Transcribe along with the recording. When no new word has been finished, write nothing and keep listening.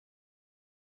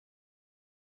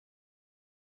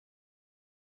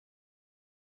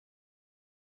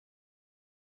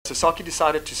SAACI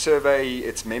decided to survey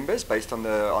its members based on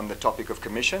the topic of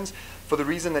commissions for the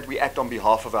reason that we act on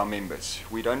behalf of our members.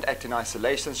 We don't act in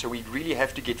isolation, so we really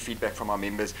have to get feedback from our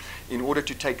members in order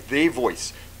to take their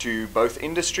voice to both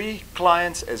industry,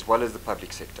 clients, as well as the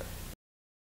public sector.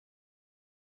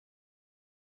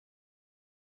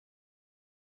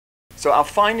 So our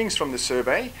findings from the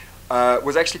survey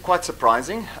was actually quite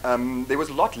surprising. There was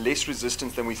a lot less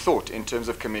resistance than we thought in terms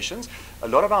of commissions. A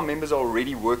lot of our members are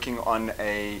already working on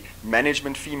a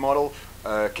management fee model,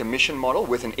 commission model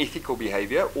with an ethical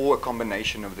behavior or a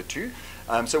combination of the two.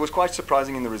 So it was quite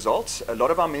surprising in the results. A lot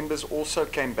of our members also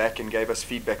came back and gave us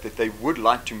feedback that they would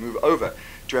like to move over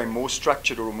to a more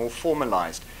structured or a more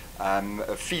formalized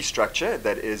a fee structure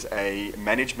that is a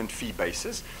management fee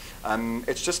basis.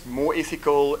 It's just more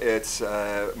ethical, it's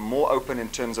more open in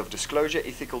terms of disclosure,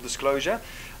 ethical disclosure.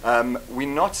 We're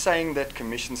not saying that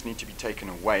commissions need to be taken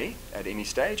away at any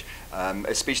stage,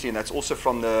 especially, and that's also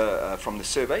from the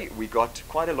survey. We got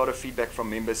quite a lot of feedback from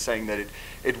members saying that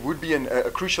it would be a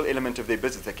crucial element of their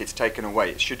business that gets taken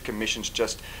away should commissions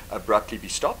just abruptly be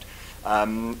stopped.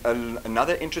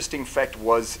 Another interesting fact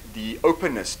was the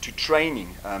openness to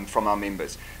training from our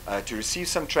members, to receive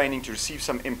some training, to receive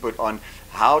some input on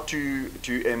how to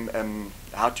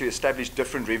establish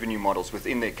different revenue models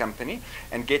within their company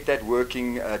and get that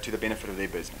working to the benefit of their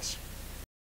business.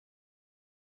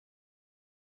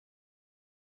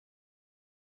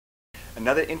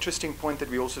 Another interesting point that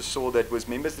we also saw that was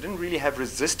members that didn't really have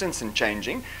resistance in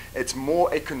changing. It's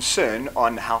more a concern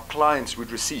on how clients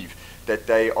would receive that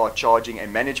they are charging a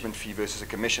management fee versus a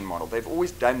commission model. They've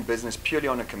always done business purely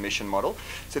on a commission model.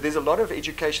 So there's a lot of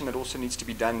education that also needs to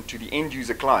be done to the end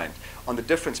user client on the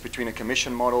difference between a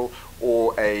commission model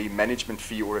or a management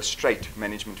fee or a straight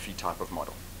management fee type of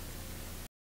model.